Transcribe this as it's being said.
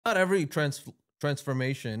Not every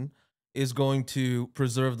transformation is going to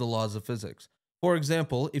preserve the laws of physics. For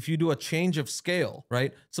example, if you do a change of scale,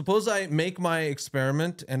 right? Suppose I make my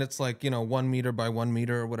experiment and it's like, 1 meter by 1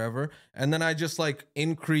 meter or whatever, and then I just like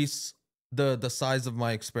increase the size of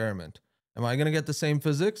my experiment. Am I gonna get the same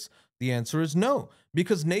physics? The answer is no,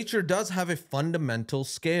 because nature does have a fundamental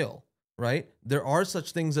scale, right? There are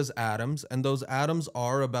such things as atoms, and those atoms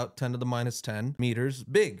are about 10 to the minus 10 meters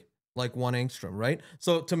big, like 1 angstrom, right?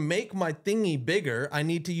 So to make my thingy bigger, I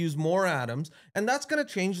need to use more atoms, and that's going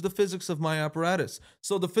to change the physics of my apparatus.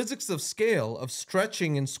 So the physics of scale, of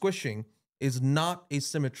stretching and squishing, is not a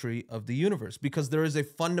symmetry of the universe because there is a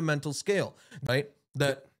fundamental scale, right?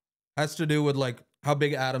 That has to do with like how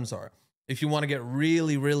big atoms are. If you want to get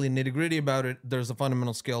really, really nitty gritty about it, there's a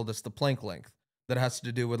fundamental scale that's the Planck length that has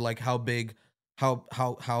to do with like how big, how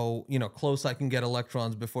close I can get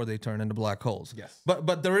electrons before they turn into black holes. Yes.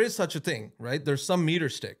 But there is such a thing, right? There's some meter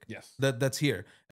stick Yes. that's here.